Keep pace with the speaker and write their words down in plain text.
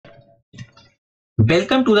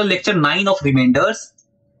Welcome to the lecture 9 of remainders.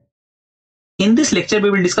 In this lecture,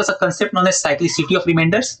 we will discuss a concept known as cyclicity of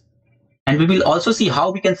remainders, and we will also see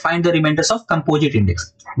how we can find the remainders of composite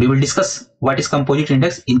index. We will discuss what is composite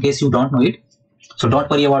index in case you don't know it, so don't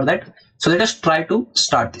worry about that. So let us try to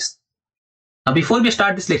start this. Now, before we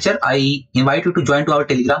start this lecture, I invite you to join to our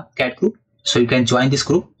Telegram cat group, so you can join this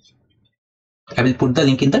group. I will put the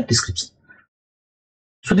link in the description.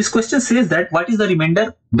 So this question says that what is the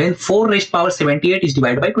remainder when 4 raised to power 78 is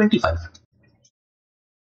divided by 25?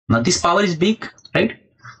 Now this power is big, right?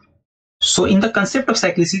 So in the concept of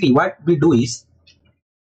cyclicity, what we do is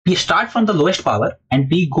we start from the lowest power and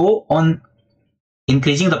we go on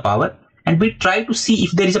increasing the power and we try to see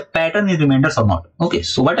if there is a pattern in remainders or not. Okay,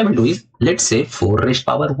 so what I will do is, let's say 4 raised to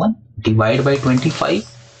power 1 divided by 25,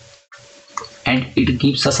 and it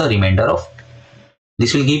gives us a remainder of,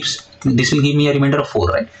 this will give me a remainder of 4,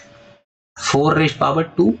 right? 4 raised to power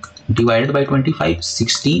 2 divided by 25,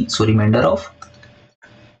 16, so remainder of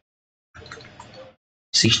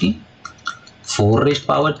 16. 4 raised to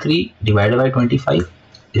power 3 divided by 25,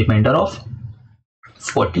 remainder of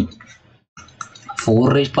 40. 4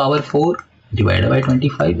 raised to power 4 divided by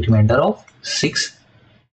 25, remainder of 6.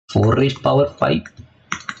 4 raised to power 5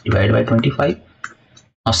 divided by 25.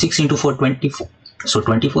 Now 6 into 4, 24. So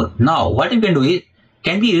 24. Now what you can do is,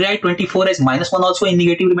 can we rewrite 24 as -1 also in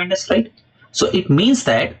negative remainders, right? So it means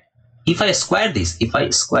that if I square this,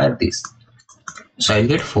 so I'll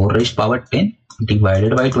get 4 raised to power 10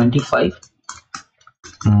 divided by 25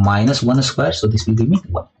 minus 1 square, so this will give me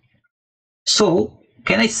 1. So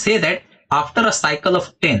can I say that after a cycle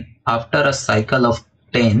of 10,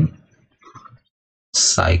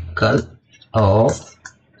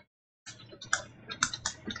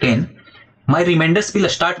 my remainders will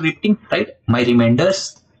start repeating, right? My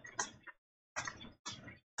remainders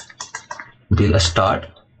will start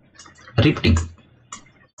repeating,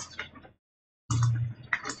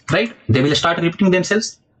 right? They will start repeating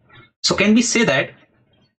themselves. So can we say that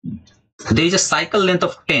there is a cycle length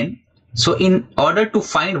of 10? So in order to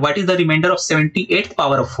find what is the remainder of 78th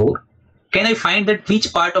power of 4, can I find that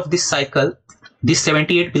which part of this cycle this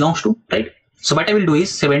 78 belongs to, right? So what I will do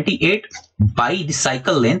is 78 by the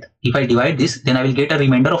cycle length, if I divide this, then I will get a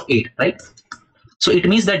remainder of 8, right? So it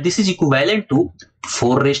means that this is equivalent to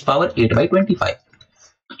 4 raised to power 8 by 25.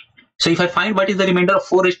 So if I find what is the remainder of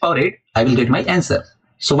 4 raised to power 8, I will get my answer.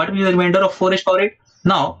 So what will be the remainder of 4 raised to power 8?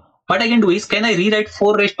 Now what I can do is, can I rewrite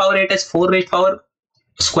 4 raised to power 8 as 4 raised to power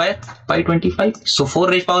square by 25? So 4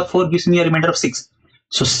 raised to power 4 gives me a remainder of 6.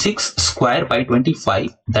 So 6 square by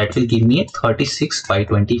 25, that will give me a 36 by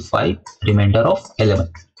 25, remainder of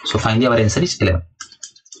 11. So finally our answer is 11,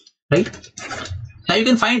 right? Now you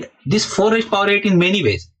can find this 4 raised to power 8 in many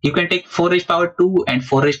ways. You can take 4 raised to power 2 and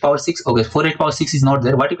 4 raised to power 6. Okay, 4 raised to power 6 is not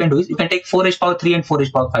there. What you can do is, you can take 4 raised to power 3 and 4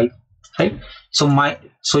 raised to power 5, right?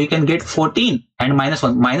 So you can get 14 and minus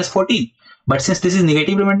 1, minus 14. But since this is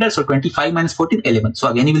negative remainder, so 25 minus 14, 11. So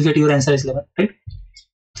again you will get your answer is 11, right?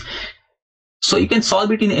 So you can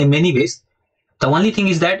solve it in many ways. The only thing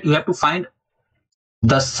is that you have to find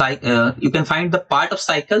the you can find the part of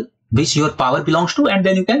cycle which your power belongs to, and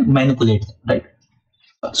then you can manipulate them, right?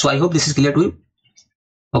 So I hope this is clear to you.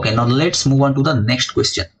 Okay, now let's move on to the next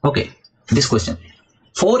question. Okay, this question,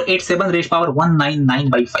 487 raised to power 199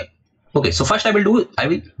 by 5. Okay, so first I will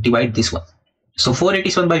divide this one. So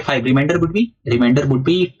 487 by 5, remainder would be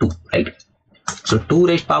 2, right? So 2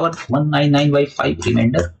 raised to power 199 by 5,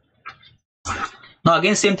 remainder. Now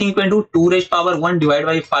again same thing you can do, 2 raised to power 1 divided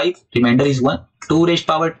by 5, remainder is 1. 2 raised to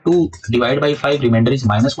power 2 divided by 5, remainder is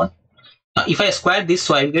 -1. Now if I square this,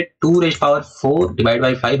 so I will get 2 raised to power 4 divided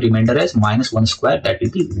by 5, remainder as -1 square, that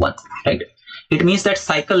will be 1, right? It means that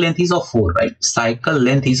cycle length is of 4, right? Cycle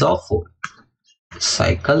length is of 4.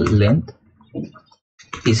 Cycle length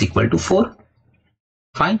is equal to 4.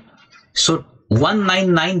 Fine. So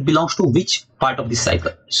 199 belongs to which part of this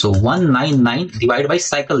cycle? So 199 divided by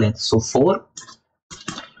cycle length. So 4,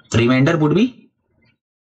 remainder would be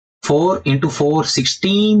 4 into 4,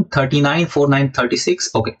 16, 39, 4, 9, 36.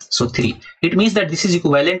 Okay, so 3. It means that this is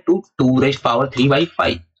equivalent to 2 raised to power 3 by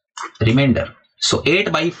 5, remainder. So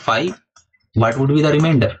 8 by 5, what would be the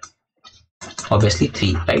remainder? Obviously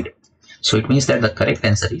 3, right? So it means that the correct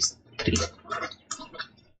answer is 3.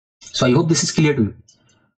 So I hope this is clear to you.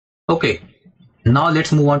 Okay, now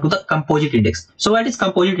let's move on to the composite index. So what is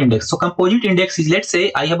composite index? So composite index is, let's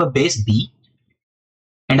say I have a base B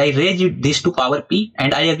and I raise this to power P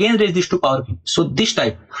and I again raise this to power P. So this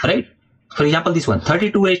type, right? For example, this one,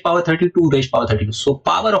 32 raised to power 32 raised to power 32. So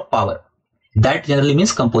power of power, that generally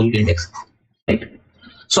means composite index, right?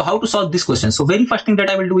 So how to solve this question? So very first thing that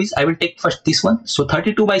I will do is I will take first this one. So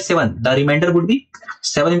 32 by 7, the remainder would be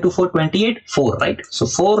 7 into 4, 28, 4, right? So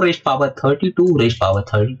 4 raised power 32 raised power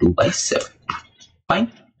 32 by 7.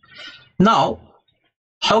 Fine. Now,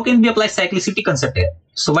 how can we apply cyclicity concept here?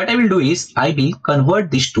 So what I will do is I will convert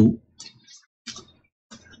this to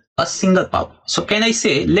a single power. So can I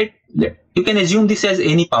say, you can assume this as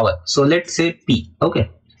any power. So let's say P, okay.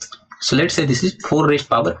 So let's say this is 4 raised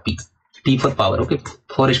power P. P for power, okay,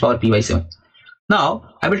 4 raised power P by 7.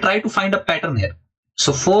 Now, I will try to find a pattern here.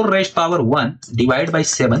 So 4 raised power 1 divided by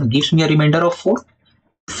 7 gives me a remainder of 4.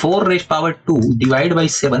 4 raised power 2 divided by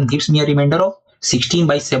 7 gives me a remainder of 16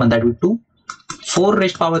 by 7, that will 2. 4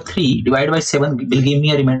 raised power 3 divided by 7 will give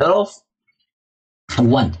me a remainder of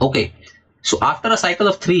 1, okay. So after a cycle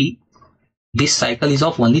of 3, this cycle is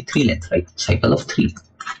of only 3 length, right? Cycle of 3.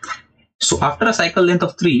 So after a cycle length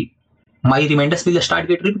of 3, my remainders will start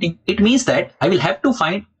get repeating. It means that I will have to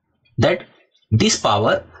find that this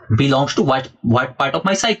power belongs to what part of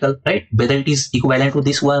my cycle, right? Whether it is equivalent to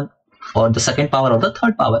this one or the second power or the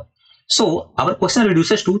third power. So our question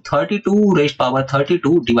reduces to 32 raised power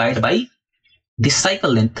 32 divided by this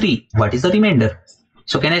cycle length 3. What is the remainder?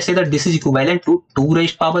 So can I say that this is equivalent to 2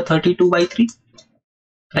 raised power 32 by 3,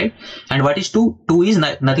 right? And what is 2? 2 is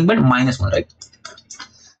nothing but minus 1, right?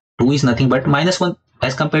 2 is nothing but minus 1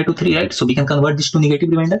 as compared to 3, right? So we can convert this to negative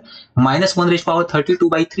remainder. Minus 1 raised power 32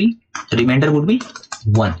 by 3, remainder would be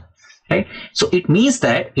 1, right? So it means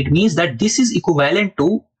that this is equivalent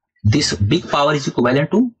to, this big power is equivalent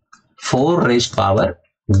to 4 raised power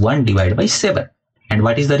 1 divided by 7. And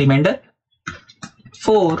what is the remainder?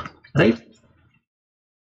 4, right?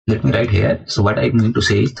 Let me write here. So what I'm going to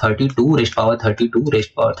say is 32 raised power 32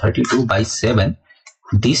 raised power 32 by 7.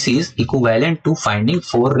 This is equivalent to finding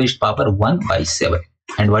 4 raised power 1 by 7.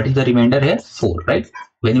 And what is the remainder here? 4, right?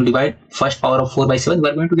 When you divide first power of 4 by 7, we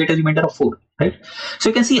are going to get a remainder of 4, right? So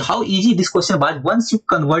you can see how easy this question was once you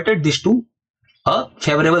converted this to a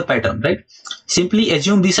favorable pattern, right? Simply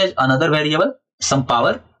assume this as another variable, some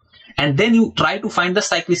power, and then you try to find the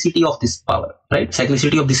cyclicity of this power, right?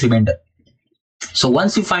 Cyclicity of this remainder. So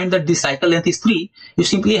once you find that this cycle length is 3, you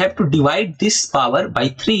simply have to divide this power by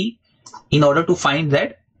 3 in order to find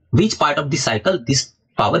that which part of the cycle this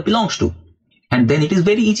power belongs to. And then it is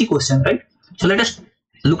very easy question, right? So let us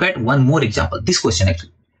look at one more example, this question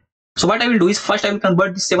actually. So what I will do is first I will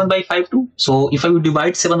convert this 7 by 5 to, so if I will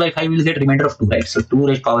divide 7 by 5, we will get remainder of 2, right? So 2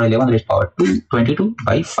 raised power 11 raised power 2, 22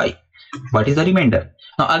 by 5. What is the remainder?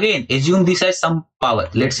 Now again, assume this as some power,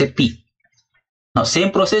 let's say P. Now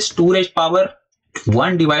same process, 2 raised power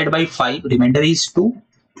 1 divided by 5, remainder is 2.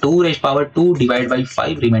 2 raised power 2 divided by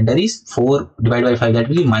 5, remainder is 4 divided by 5, that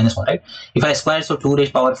will be minus 1, right? If I square, so 2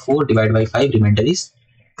 raised power 4 divided by 5, remainder is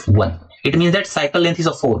 1. It means that cycle length is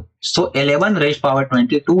of 4. So 11 raised power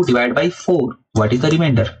 22 divided by 4, what is the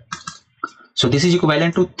remainder? So this is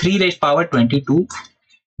equivalent to 3 raised power 22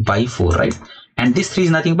 by 4, right? And this 3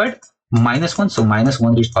 is nothing but minus 1, so minus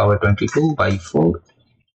 1 raised power 22 by 4.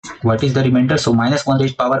 What is the remainder? So minus 1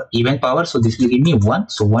 raised power even power, so this will give me 1.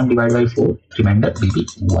 So 1 divided by 4, remainder will be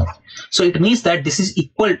 1. So it means that this is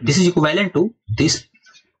equivalent to this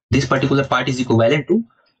particular part is equivalent to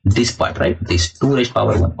this part, right? This 2 raised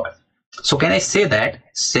power 1 part. So can I say that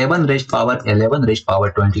 7 raised power 11 raised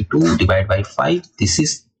power 22 divided by 5, this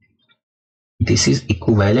is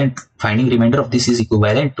equivalent, finding remainder of this is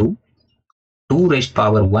equivalent to 2 raised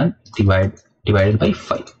power 1 divided by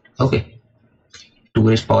 5. Okay. 2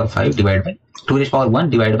 raised power 5 divided by 2 raised power 1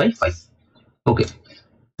 divided by 5. Okay.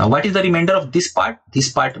 Now what is the remainder of this part? This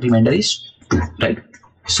part remainder is 2, right?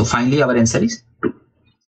 So finally our answer is 2.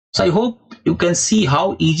 So I hope you can see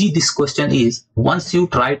how easy this question is once you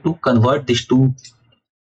try to convert this to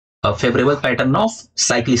a favorable pattern of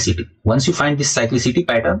cyclicity. Once you find this cyclicity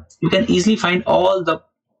pattern, you can easily find all the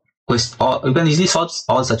questions, or you can easily solve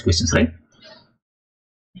all such questions, right?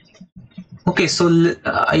 Okay, so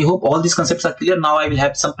I hope all these concepts are clear. Now I will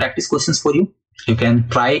have some practice questions for you. You can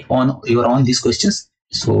try on your own these questions.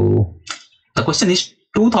 So the question is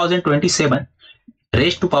 2027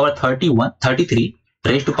 raised to power 33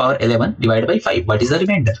 raised to power 11 divided by 5. What is the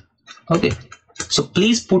remainder? Okay, so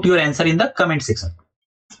please put your answer in the comment section.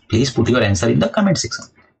 Please put your answer in the comment section.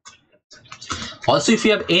 Also, if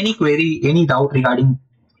you have any query, any doubt regarding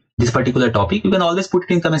this particular topic, you can always put it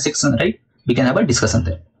in comment section, right? We can have a discussion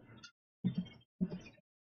there.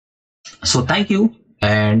 So thank you,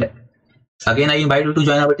 and again I invite you to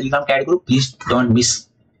join our Telegram cat group. Please don't miss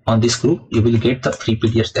on this group. You will get the free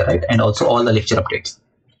PDFs there, right? And also all the lecture updates.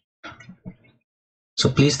 So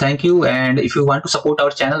please, thank you. And if you want to support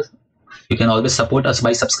our channel, you can always support us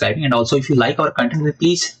by subscribing. And also if you like our content,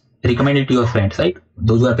 please recommend it to your friends, right?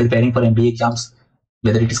 Those who are preparing for MBA exams,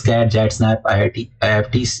 whether it is CAT, JAT, SNAP,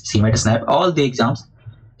 IIFT, CMAT, SNAP, all the exams,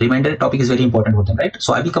 remainder topic is very important for them, right?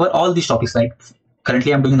 So I will cover all these topics. Like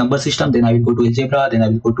currently I'm doing number system, then I will go to algebra, then I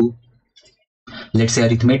will go to, let's say,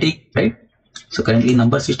 arithmetic, right? So currently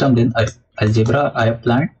number system, then algebra I have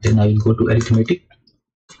planned, then I will go to arithmetic.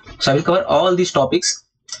 So I will cover all these topics.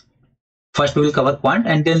 First we will cover quant,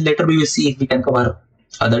 and then later we will see if we can cover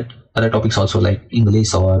other topics also, like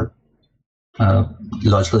English or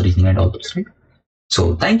logical reasoning and all those, right?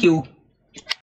 So thank you.